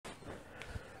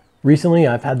Recently,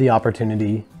 I've had the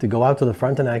opportunity to go out to the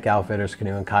Frontenac Outfitters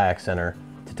Canoe&Kayak Center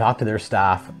to talk to their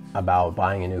staff about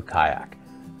buying a new kayak.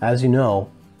 As you know,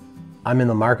 I'm in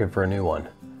the market for a new one,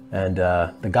 and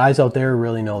the guys out there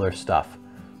really know their stuff.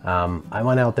 I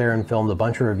went out there and filmed a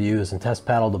bunch of reviews and test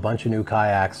paddled a bunch of new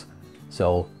kayaks,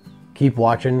 so keep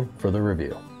watching for the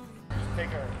review.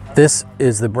 This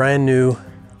is the brand new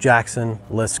Jackson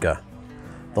Liska.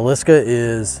 The Liska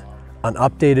is an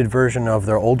updated version of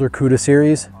their older Cuda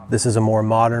series. This is a more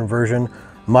modern version,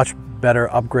 much better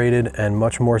upgraded and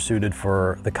much more suited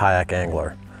for the kayak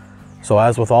angler. So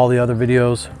as with all the other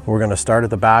videos, we're gonna start at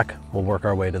the back, we'll work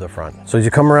our way to the front. So as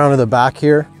you come around to the back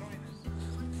here,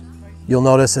 you'll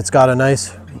notice it's got a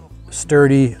nice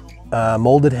sturdy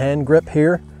molded hand grip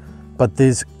here, but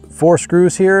these 4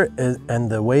 screws here and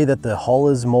the way that the hull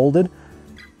is molded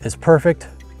is perfect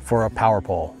for a power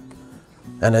pole.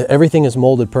 And everything is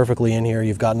molded perfectly in here.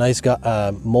 You've got nice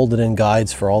molded in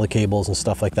guides for all the cables and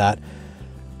stuff like that.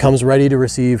 Comes ready to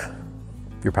receive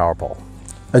your power pole.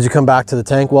 As you come back to the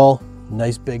tank well,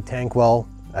 nice big tank well,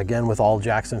 again with all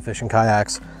Jackson fishing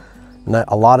kayaks.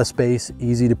 A lot of space,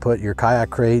 easy to put your kayak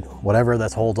crate, whatever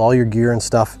that holds all your gear and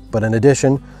stuff. But in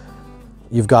addition,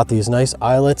 you've got these nice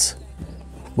eyelets,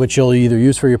 which you'll either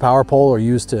use for your power pole or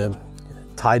use to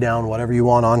tie down whatever you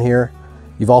want on here.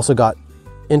 You've also got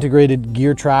integrated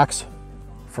gear tracks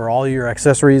for all your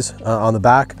accessories on the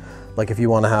back. Like if you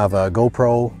want to have a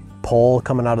GoPro pole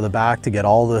coming out of the back to get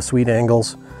all the sweet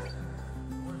angles.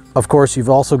 Of course, you've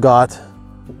also got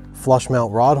flush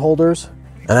mount rod holders.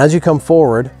 And as you come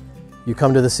forward, you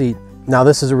come to the seat. Now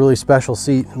this is a really special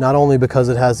seat, not only because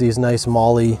it has these nice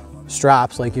MOLLE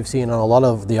straps like you've seen on a lot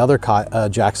of the other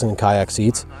Jackson kayak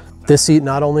seats. This seat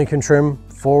not only can trim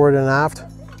forward and aft,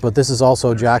 but this is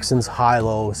also Jackson's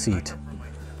high-low seat.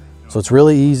 So it's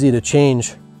really easy to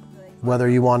change whether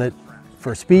you want it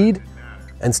for speed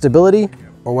and stability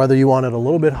or whether you want it a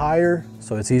little bit higher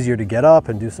so it's easier to get up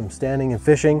and do some standing and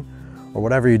fishing or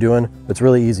whatever you're doing. It's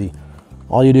really easy.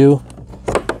 All you do,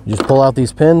 you just pull out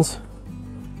these pins.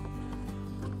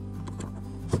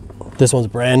 This one's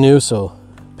brand new, so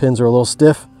pins are a little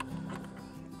stiff.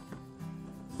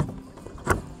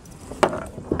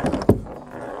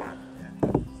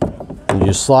 And you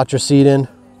just slot your seat in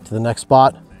to the next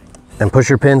spot and push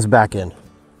your pins back in.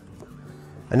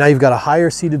 And now you've got a higher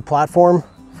seated platform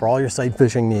for all your sight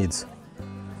fishing needs.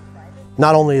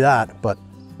 Not only that, but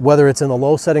whether it's in the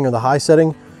low setting or the high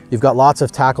setting, you've got lots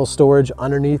of tackle storage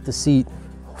underneath the seat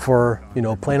for, you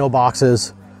know, Plano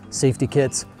boxes, safety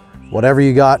kits, whatever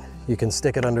you got, you can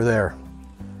stick it under there.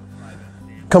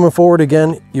 Coming forward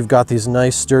again, you've got these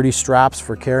nice sturdy straps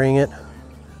for carrying it.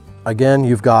 Again,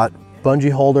 you've got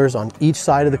bungee holders on each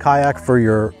side of the kayak for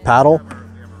your paddle.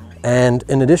 And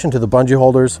in addition to the bungee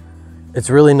holders, it's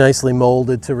really nicely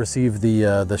molded to receive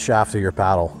the shaft of your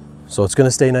paddle. So it's gonna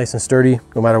stay nice and sturdy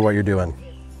no matter what you're doing.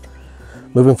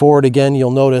 Moving forward again, you'll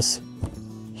notice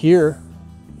here,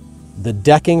 the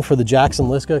decking for the Jackson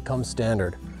Liska comes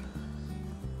standard.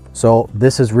 So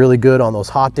this is really good on those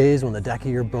hot days when the deck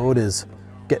of your boat is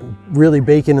getting really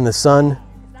baking in the sun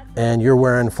and you're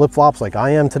wearing flip-flops like I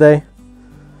am today.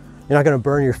 You're not gonna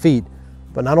burn your feet,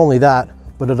 but not only that,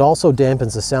 but it also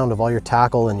dampens the sound of all your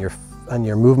tackle and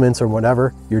your movements or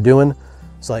whatever you're doing,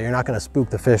 so that you're not going to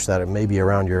spook the fish that may be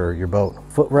around your boat.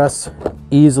 Footrests,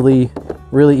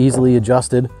 really easily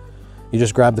adjusted. You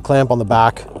just grab the clamp on the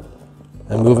back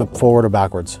and move it forward or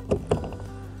backwards.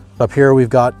 Up here we've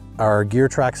got our gear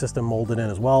track system molded in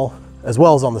as well as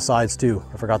on the sides too.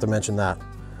 I forgot to mention that.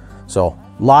 So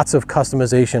lots of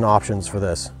customization options for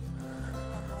this.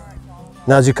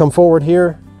 Now as you come forward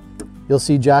here, you'll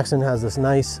see Jackson has this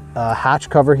nice hatch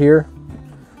cover here.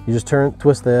 You just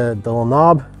twist the little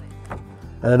knob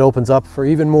and it opens up for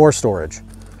even more storage.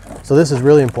 So this is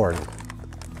really important.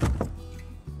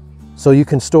 So you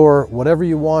can store whatever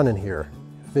you want in here.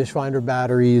 Fish finder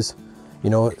batteries, you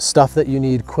know, stuff that you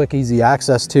need quick, easy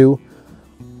access to.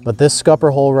 But this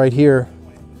scupper hole right here,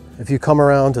 if you come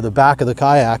around to the back of the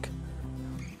kayak,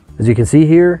 as you can see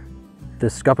here,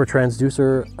 this scupper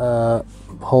transducer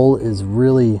hole is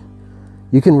really,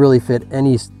 you can really fit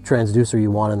any transducer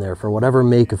you want in there for whatever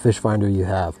make of fish finder you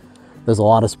have. There's a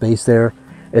lot of space there.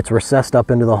 It's recessed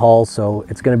up into the hull, so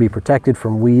it's going to be protected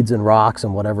from weeds and rocks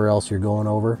and whatever else you're going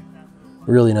over.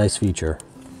 Really nice feature.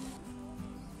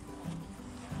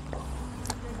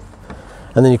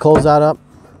 And then you close that up.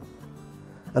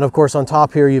 And of course on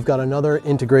top here, you've got another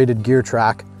integrated gear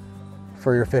track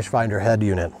for your fish finder head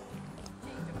unit.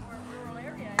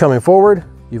 Coming forward,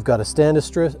 you've got a stand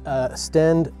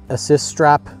assist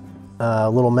strap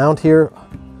little mount here.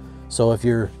 So if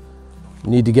you're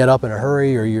need to get up in a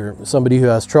hurry, or you're somebody who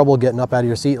has trouble getting up out of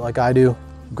your seat like I do,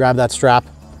 grab that strap,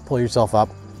 pull yourself up.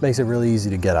 Makes it really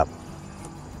easy to get up.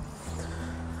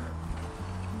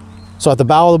 So at the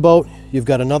bow of the boat, you've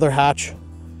got another hatch.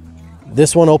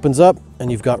 This one opens up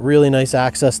and you've got really nice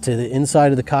access to the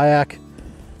inside of the kayak.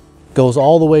 Goes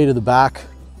all the way to the back.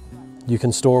 You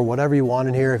can store whatever you want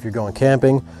in here. If you're going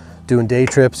camping, doing day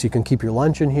trips, you can keep your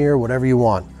lunch in here, whatever you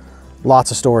want.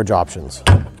 Lots of storage options.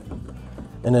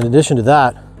 And in addition to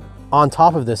that, on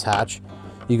top of this hatch,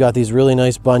 you got these really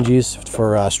nice bungees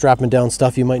for strapping down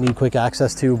stuff you might need quick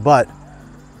access to, but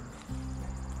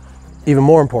even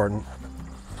more important,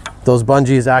 those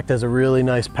bungees act as a really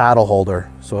nice paddle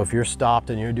holder. So if you're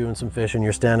stopped and you're doing some fishing,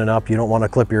 you're standing up, you don't want to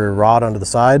clip your rod onto the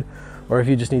side, or if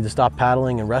you just need to stop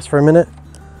paddling and rest for a minute,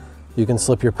 you can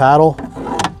slip your paddle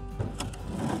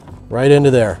right into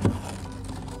there.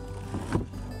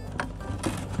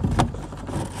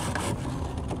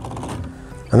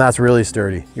 And that's really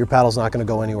sturdy. Your paddle's not going to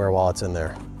go anywhere while it's in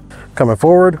there. Coming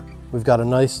forward, we've got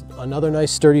another nice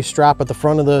sturdy strap at the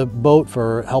front of the boat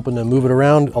for helping to move it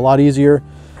around a lot easier.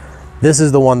 This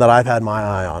is the one that I've had my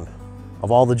eye on.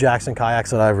 Of all the Jackson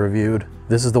kayaks that I've reviewed,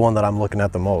 this is the one that I'm looking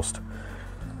at the most.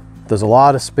 There's a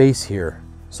lot of space here.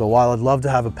 So while I'd love to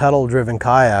have a pedal-driven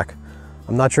kayak,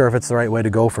 I'm not sure if it's the right way to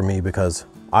go for me, because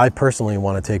I personally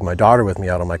want to take my daughter with me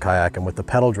out on my kayak, and with the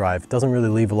pedal drive, it doesn't really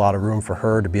leave a lot of room for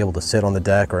her to be able to sit on the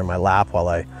deck or in my lap while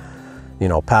I,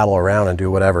 paddle around and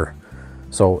do whatever.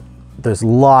 So there's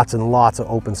lots and lots of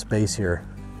open space here.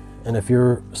 And if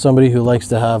you're somebody who likes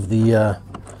to have the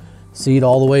seat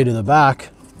all the way to the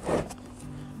back,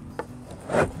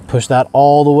 push that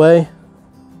all the way,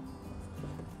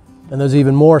 and there's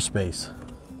even more space.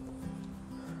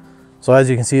 So as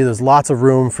you can see, there's lots of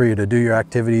room for you to do your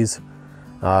activities.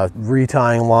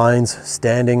 Retying lines,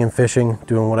 standing and fishing,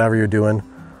 doing whatever you're doing.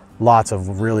 Lots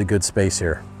of really good space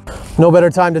here. No better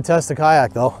time to test a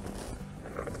kayak though.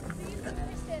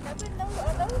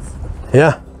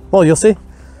 Yeah, well, you'll see.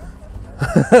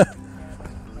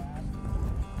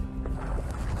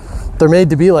 They're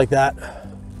made to be like that.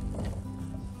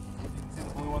 See the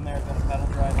blue one there, got a pedal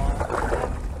drive on?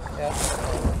 Yeah.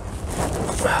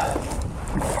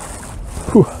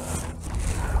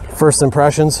 First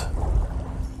impressions.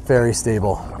 Very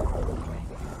stable.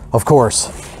 Of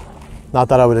course, not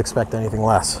that I would expect anything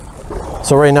less.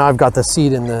 So right now I've got the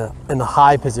seat in the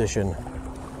high position.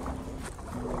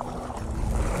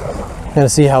 I'm gonna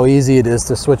see how easy it is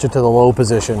to switch it to the low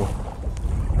position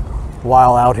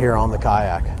while out here on the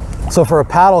kayak. So for a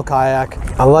paddle kayak,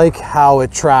 I like how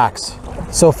it tracks.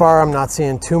 So far I'm not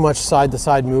seeing too much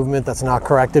side-to-side movement that's not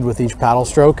corrected with each paddle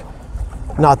stroke.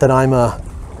 Not that I'm a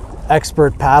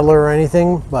expert paddler or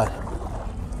anything, but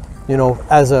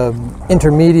as a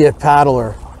intermediate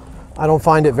paddler, I don't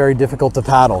find it very difficult to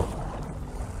paddle,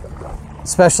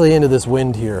 especially into this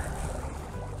wind here.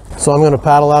 So I'm going to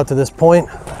paddle out to this point.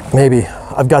 Maybe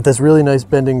I've got this really nice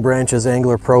Bending Branches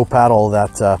Angler Pro paddle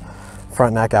that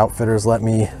Frontenac Outfitters let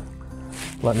me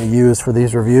use for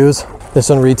these reviews. This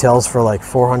one retails for like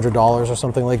 $400 or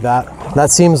something like that.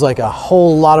 That seems like a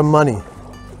whole lot of money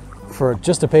for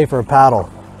just to pay for a paddle.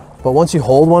 But once you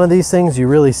hold one of these things, you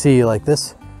really see like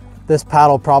this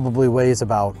paddle probably weighs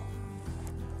about,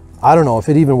 I don't know if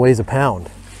it even weighs a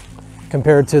pound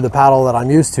compared to the paddle that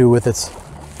I'm used to with its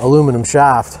aluminum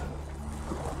shaft.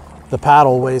 The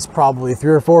paddle weighs probably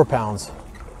 3 or 4 pounds.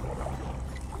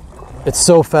 It's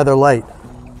so feather light.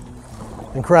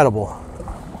 Incredible.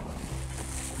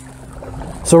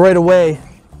 So right away,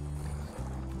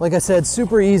 like I said,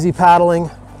 super easy paddling,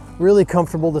 really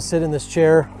comfortable to sit in this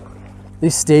chair.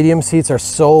 These stadium seats are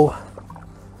so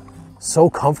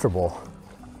comfortable,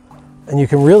 and you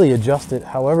can really adjust it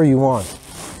however you want.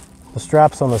 The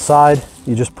strap's on the side,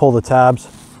 you just pull the tabs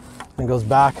and it goes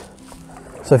back.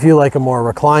 So if you like a more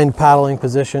reclined paddling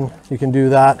position, you can do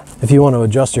that. If you want to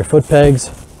adjust your foot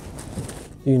pegs,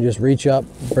 you can just reach up,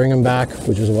 bring them back,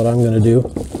 which is what I'm going to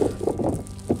do.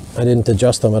 I didn't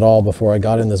adjust them at all before I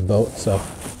got in this boat, so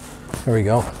there we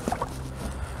go.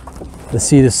 The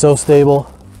seat is so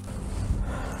stable.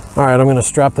 All right, I'm going to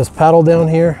strap this paddle down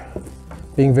here,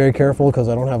 being very careful because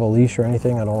I don't have a leash or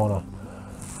anything. I don't want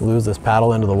to lose this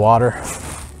paddle into the water.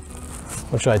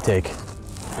 What should I take?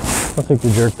 I'll take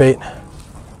the jerk bait.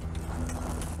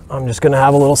 I'm just going to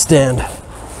have a little stand.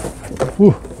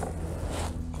 Whew.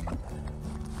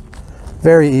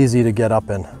 Very easy to get up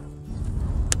in.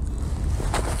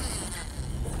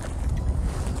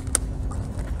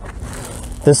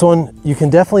 This one, you can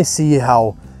definitely see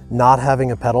how not having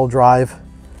a pedal drive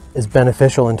is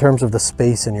beneficial in terms of the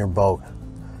space in your boat.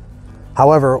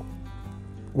 However,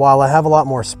 while I have a lot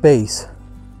more space,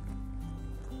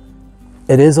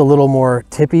 It is a little more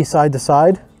tippy side to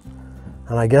side.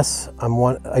 And I guess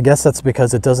that's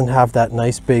because it doesn't have that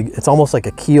nice big, it's almost like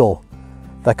a keel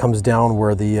that comes down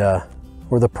where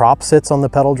the prop sits on the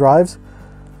pedal drives.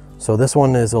 So this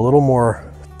one is a little more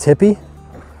tippy,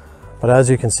 but as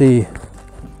you can see,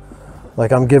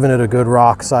 like I'm giving it a good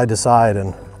rock side to side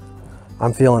and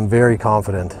I'm feeling very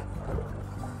confident.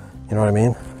 You know what I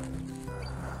mean?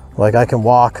 Like I can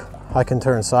walk, I can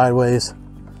turn sideways,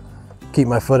 keep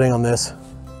my footing on this.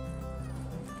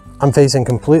 I'm facing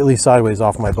completely sideways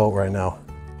off my boat right now,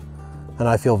 and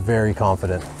I feel very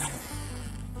confident.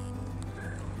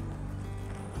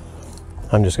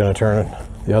 I'm just gonna turn it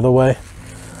the other way.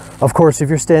 Of course, if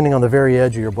you're standing on the very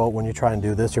edge of your boat when you try and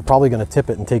do this, you're probably gonna tip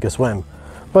it and take a swim.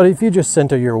 But if you just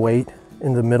center your weight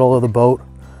in the middle of the boat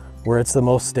where it's the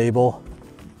most stable,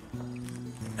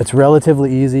 it's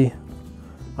relatively easy.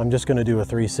 I'm just gonna do a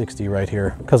 360 right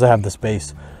here because I have the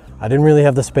space. I didn't really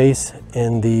have the space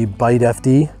in the Bite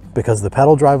FD because the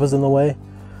pedal drive was in the way.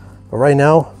 But right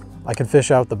now, I can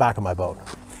fish out the back of my boat,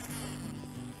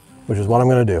 which is what I'm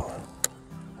gonna do.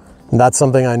 And that's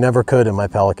something I never could in my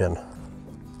Pelican.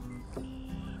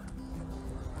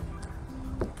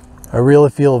 I really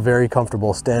feel very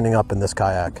comfortable standing up in this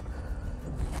kayak.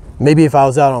 Maybe if I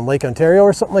was out on Lake Ontario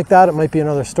or something like that, it might be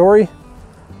another story.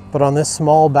 But on this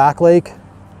small back lake,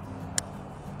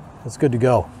 it's good to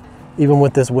go, even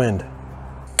with this wind.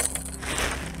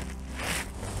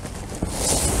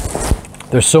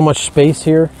 There's so much space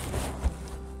here.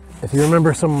 If you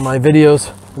remember some of my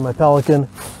videos in my Pelican,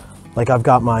 like I've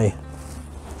got my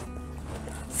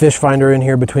fish finder in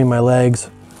here between my legs.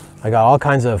 I got all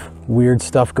kinds of weird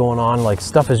stuff going on, like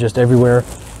stuff is just everywhere.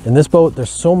 In this boat, there's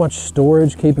so much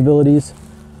storage capabilities.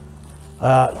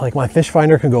 Like my fish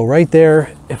finder can go right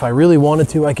there. If I really wanted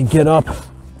to, I could get up.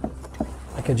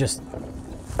 I could just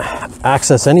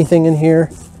access anything in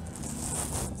here.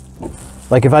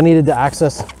 Like if I needed to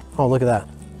access, oh, look at that.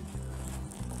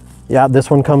 Yeah, this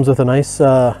one comes with a nice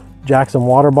Jackson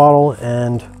water bottle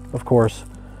and of course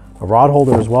a rod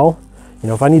holder as well. You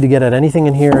know, if I need to get at anything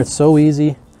in here, it's so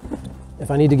easy.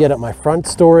 If I need to get at my front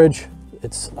storage,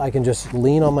 I can just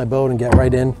lean on my boat and get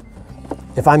right in.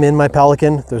 If I'm in my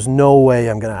Pelican, there's no way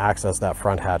I'm gonna access that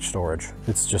front hatch storage.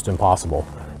 It's just impossible.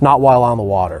 Not while on the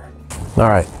water. All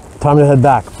right, time to head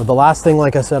back. But the last thing,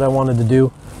 like I said, I wanted to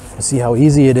do is see how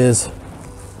easy it is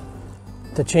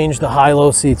to change the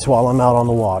high-low seats while I'm out on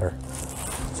the water.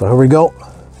 So here we go.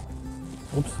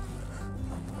 Oops.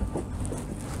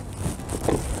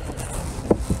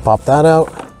 Pop that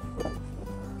out.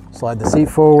 Slide the seat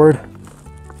forward.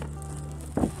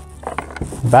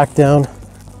 Back down.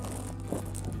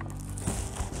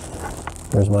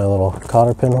 There's my little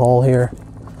cotter pin hole here.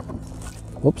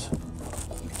 Whoops.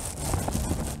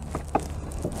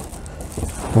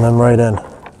 And then right in.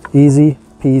 Easy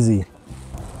peasy.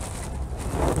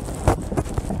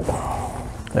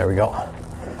 There we go.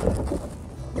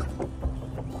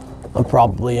 I'm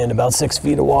probably in about 6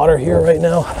 feet of water here right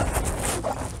now.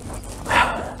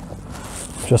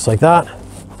 Just like that.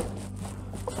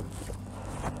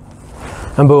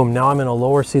 And boom, now I'm in a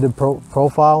lower seated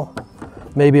profile.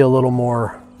 Maybe a little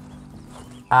more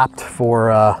apt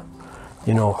for,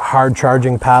 you know, hard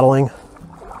charging paddling.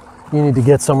 You need to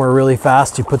get somewhere really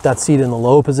fast. You put that seat in the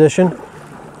low position.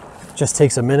 It just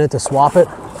takes a minute to swap it.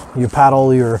 You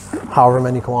paddle your however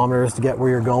many kilometers to get where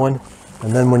you're going.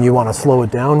 And then when you want to slow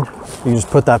it down, you just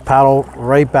put that paddle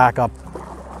right back up,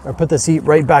 or put the seat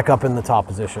right back up in the top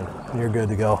position. And you're good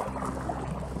to go.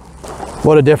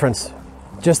 What a difference.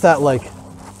 Just that like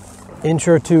inch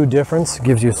or two difference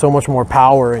gives you so much more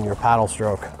power in your paddle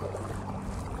stroke.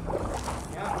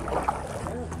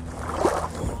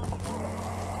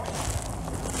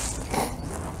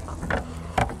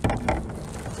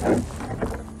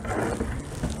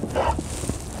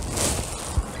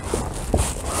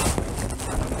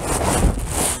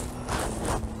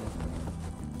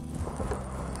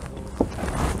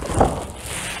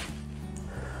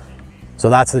 So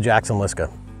that's the Jackson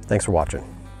Liska. Thanks for watching.